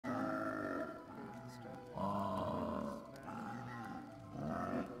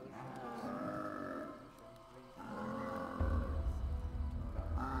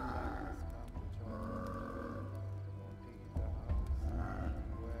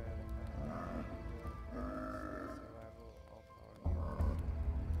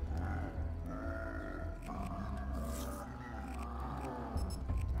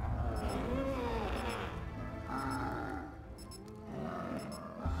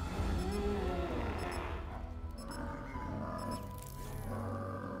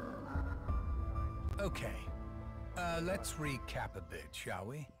Okay. Let's recap a bit, shall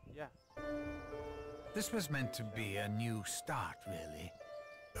we? Yeah. This was meant to be a new start, really.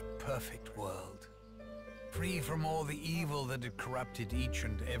 A perfect world. Free from all the evil that had corrupted each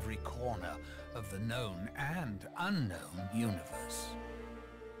and every corner of the known and unknown universe.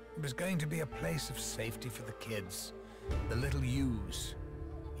 It was going to be a place of safety for the kids, the little yous.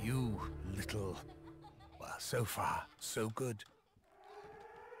 You little... well, so far, so good.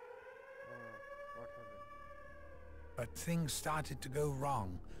 What happened? But things started to go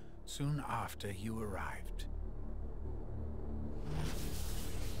wrong soon after you arrived.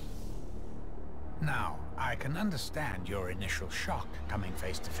 Now, I can understand your initial shock coming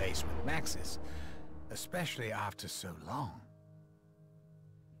face to face with Maxis, especially after so long.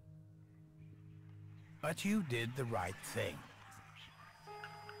 But you did the right thing.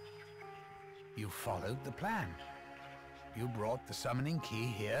 You followed the plan. You brought the summoning key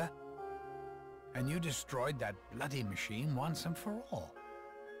here, and you destroyed that bloody machine once and for all.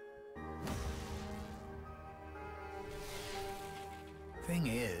 Thing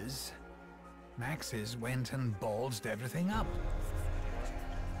is, Maxis went and ballsed everything up.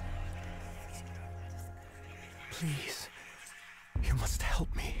 Please, you must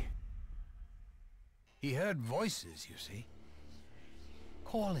help me. He heard voices, you see,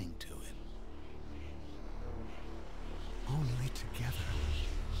 calling to him. Only together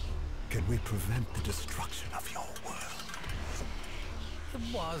can we prevent the destruction of your world.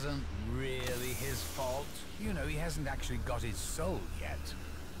 It wasn't really his fault. You know, he hasn't actually got his soul yet.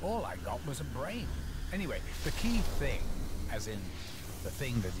 All I got was a brain. Anyway, the key thing, as in the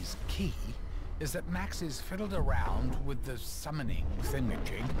thing that is key, is that Maxis fiddled around with the summoning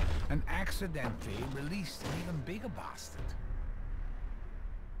thingamajig and accidentally released an even bigger bastard.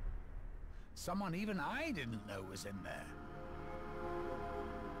 Someone even I didn't know was in there.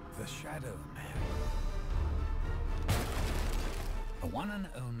 The Shadow Man. The one and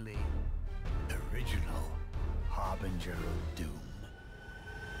only original Harbinger of Doom.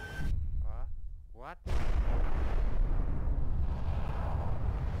 What?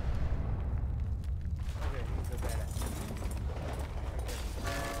 Okay, he's a badass.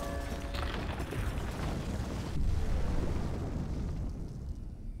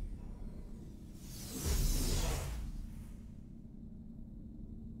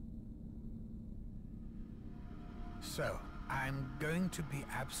 So, I'm going to be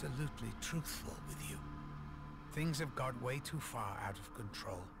absolutely truthful with you. Things have got way too far out of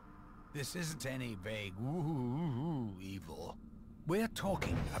control. This isn't any vague woo evil. We're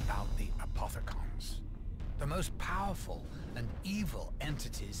talking about the Apothicons. The most powerful and evil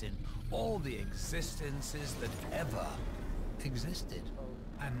entities in all the existences that ever existed.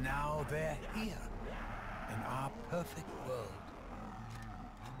 And now they're here, in our perfect world.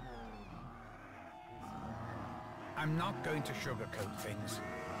 I'm not going to sugarcoat things.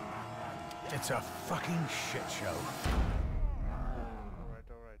 It's a fucking shit show. Alright.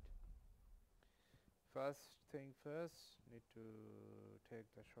 First thing first, need to take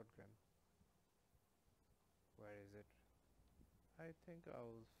the shotgun. Where is it? I think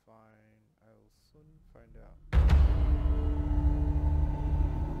I'll soon find out.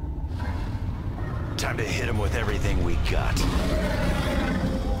 Time to hit him with everything we got.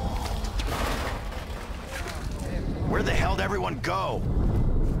 Where the hell did everyone go?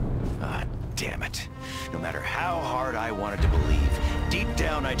 Ah, damn it. No matter how hard I wanted to believe, deep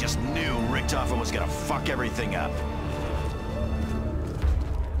down I just knew Richtofen was gonna fuck everything up.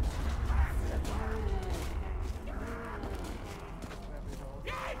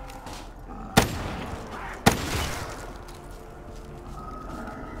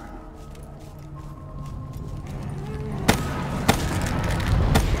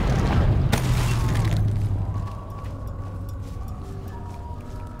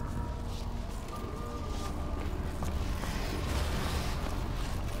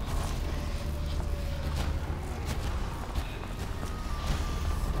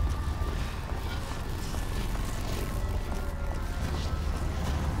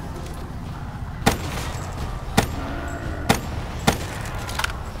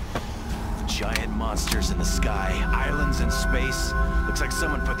 Giant monsters in the sky, islands in space. Looks like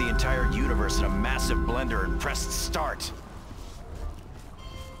someone put the entire universe in a massive blender and pressed start.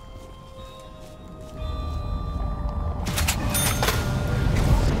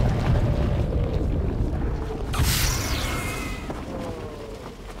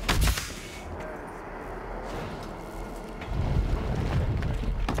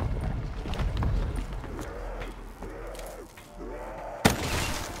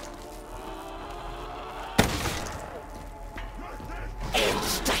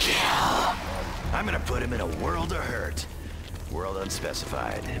 I'm gonna put him in a world of hurt. World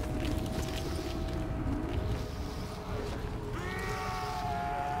unspecified.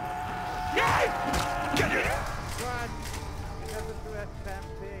 Get it! Run! It doesn't do a damn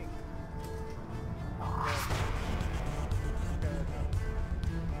thing.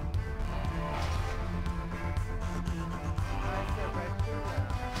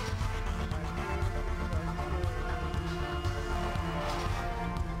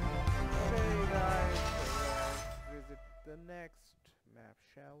 Okay guys, so let's visit the next map,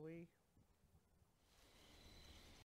 shall we?